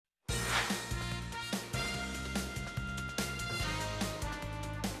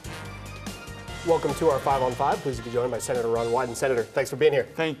Welcome to our 5 on 5. Pleased to be joined by Senator Ron Wyden. Senator, thanks for being here.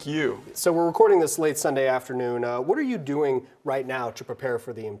 Thank you. So we're recording this late Sunday afternoon. What are you doing right now to prepare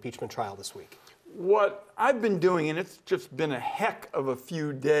for the impeachment trial this week? What I've been doing, and it's just been a heck of a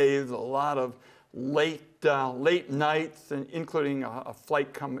few days, a lot of late nights, and including a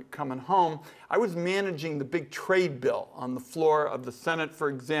flight coming home. I was managing the big trade bill on the floor of the Senate, for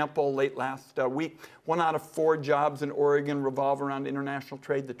example, late last week. 1 out of 4 jobs in Oregon revolve around international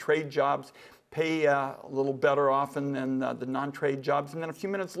trade. The trade jobs pay a little better often than the non-trade jobs. And then a few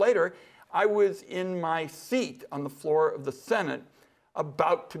minutes later, I was in my seat on the floor of the Senate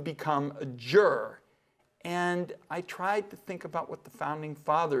about to become a juror. And I tried to think about what the Founding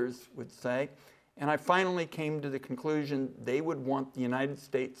Fathers would say. And I finally came to the conclusion they would want the United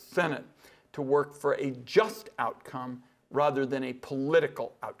States Senate to work for a just outcome rather than a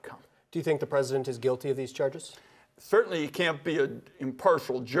political outcome. Do you think the president is guilty of these charges? Certainly you can't be an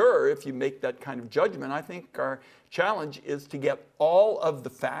impartial juror if you make that kind of judgment. I think our challenge is to get all of the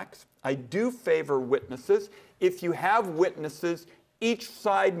facts. I do favor witnesses. If you have witnesses, each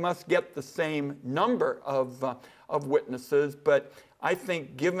side must get the same number of witnesses, but I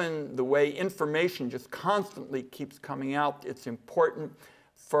think given the way information just constantly keeps coming out, it's important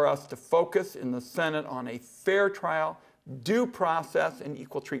for us to focus in the Senate on a fair trial, due process, and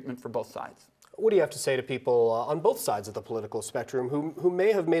equal treatment for both sides. What do you have to say to people on both sides of the political spectrum who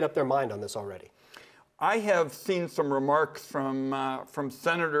may have made up their mind on this already? I have seen some remarks from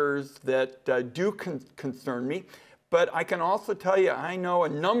senators that do concern me. But I can also tell you, I know a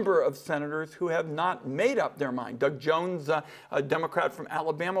number of senators who have not made up their mind. Doug Jones, a Democrat from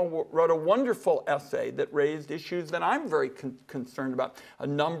Alabama, wrote a wonderful essay that raised issues that I'm very concerned about. A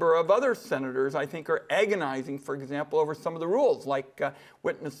number of other senators, I think, are agonizing, for example, over some of the rules, like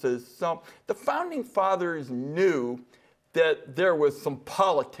witnesses. So the Founding Fathers knew that there was some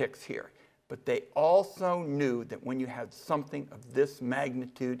politics here. But they also knew that when you had something of this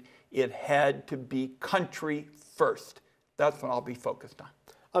magnitude, it had to be country first. That's what I'll be focused on.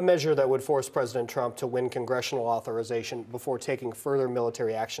 A measure that would force President Trump to win congressional authorization before taking further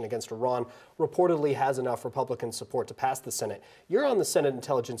military action against Iran reportedly has enough Republican support to pass the Senate. You're on the Senate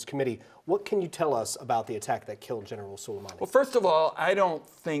Intelligence Committee. What can you tell us about the attack that killed General Soleimani? Well, first of all, I don't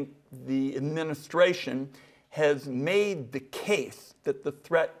think the administration has made the case that the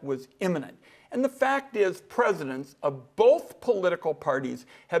threat was imminent. And the fact is, presidents of both political parties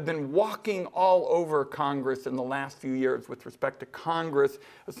have been walking all over Congress in the last few years with respect to Congress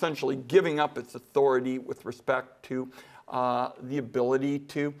essentially giving up its authority with respect to the ability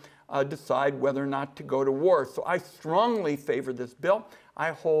to decide whether or not to go to war. So I strongly favor this bill.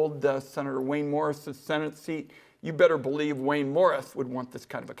 I hold Senator Wayne Morris's Senate seat. You better believe Wayne Morris would want this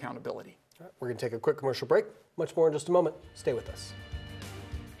kind of accountability. All right, we're going to take a quick commercial break. Much more in just a moment. Stay with us.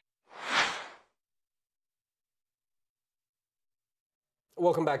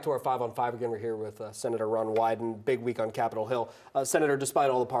 Welcome back to our 5 on 5. Again, we're here with Senator Ron Wyden. Big week on Capitol Hill. Senator,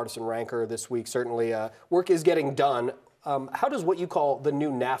 despite all the partisan rancor this week, certainly work is getting done. How does what you call the new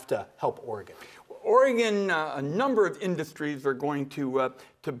NAFTA help Oregon? Oregon, a number of industries are going to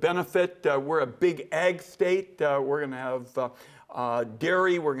benefit. We're a big ag state. We're going to have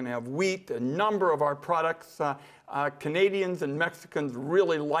dairy, we're going to have wheat, a number of our products. Canadians and Mexicans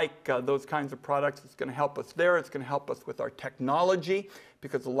really like those kinds of products. It's going to help us there. It's going to help us with our technology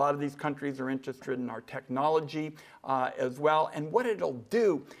because a lot of these countries are interested in our technology as well. And what it'll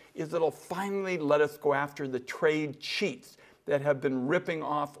do is it'll finally let us go after the trade cheats that have been ripping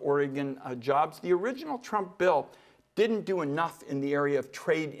off Oregon jobs. The original Trump bill didn't do enough in the area of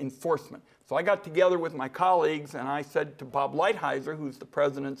trade enforcement. So I got together with my colleagues and I said to Bob Lighthizer, who's the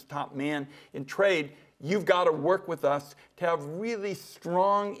president's top man in trade, you've got to work with us to have really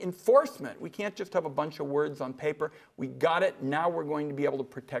strong enforcement. We can't just have a bunch of words on paper. We got it. Now we're going to be able to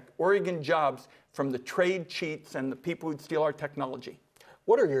protect Oregon jobs from the trade cheats and the people who'd steal our technology.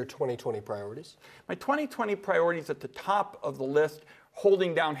 What are your 2020 priorities? My 2020 priorities at the top of the list,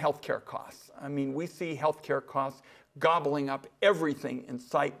 holding down healthcare costs. I mean, we see healthcare costs gobbling up everything in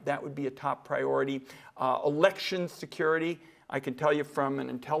sight. That would be a top priority. Election security. I can tell you from an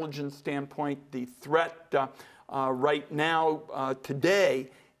intelligence standpoint, the threat right now, today,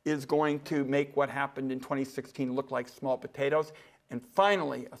 is going to make what happened in 2016 look like small potatoes. And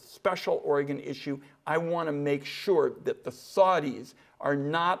finally, a special Oregon issue. I want to make sure that the Saudis are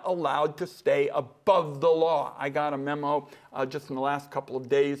not allowed to stay above the law. I got a memo just in the last couple of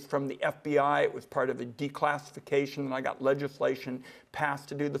days from the FBI. It was part of a declassification, and I got legislation passed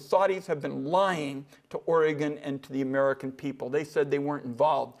to do. The Saudis have been lying to Oregon and to the American people. They said they weren't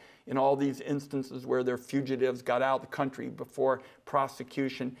involved in all these instances where their fugitives got out of the country before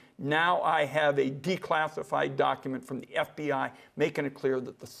prosecution. Now I have a declassified document from the FBI making it clear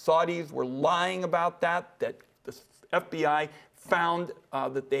that the Saudis were lying about that the FBI found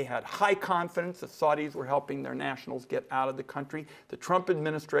that they had high confidence the Saudis were helping their nationals get out of the country. The Trump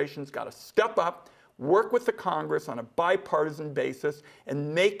administration's got to step up, work with the Congress on a bipartisan basis,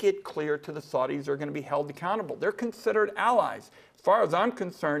 and make it clear to the Saudis they're going to be held accountable. They're considered allies. As far as I'm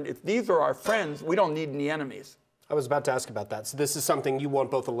concerned, if these are our friends, we don't need any enemies. I was about to ask about that. So this is something you want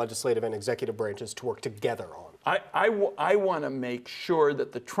both the legislative and executive branches to work together on. I want to make sure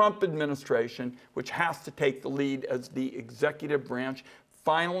that the Trump administration, which has to take the lead as the executive branch,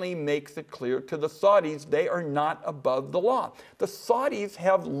 finally makes it clear to the Saudis they are not above the law. The Saudis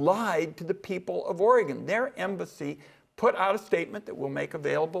have lied to the people of Oregon. Their embassy put out a statement that we'll make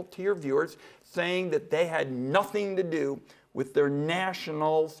available to your viewers saying that they had nothing to do with their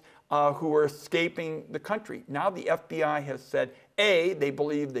nationals who were escaping the country. Now the FBI has said, A, they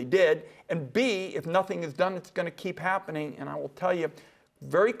believe they did, and B, if nothing is done, it's going to keep happening. And I will tell you,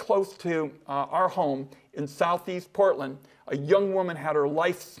 very close to our home in southeast Portland, a young woman had her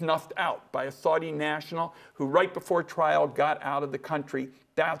life snuffed out by a Saudi national who right before trial got out of the country.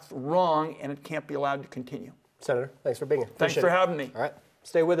 That's wrong, and it can't be allowed to continue. Senator, thanks for being here. Thanks for having me. All right,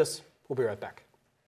 stay with us. We'll be right back.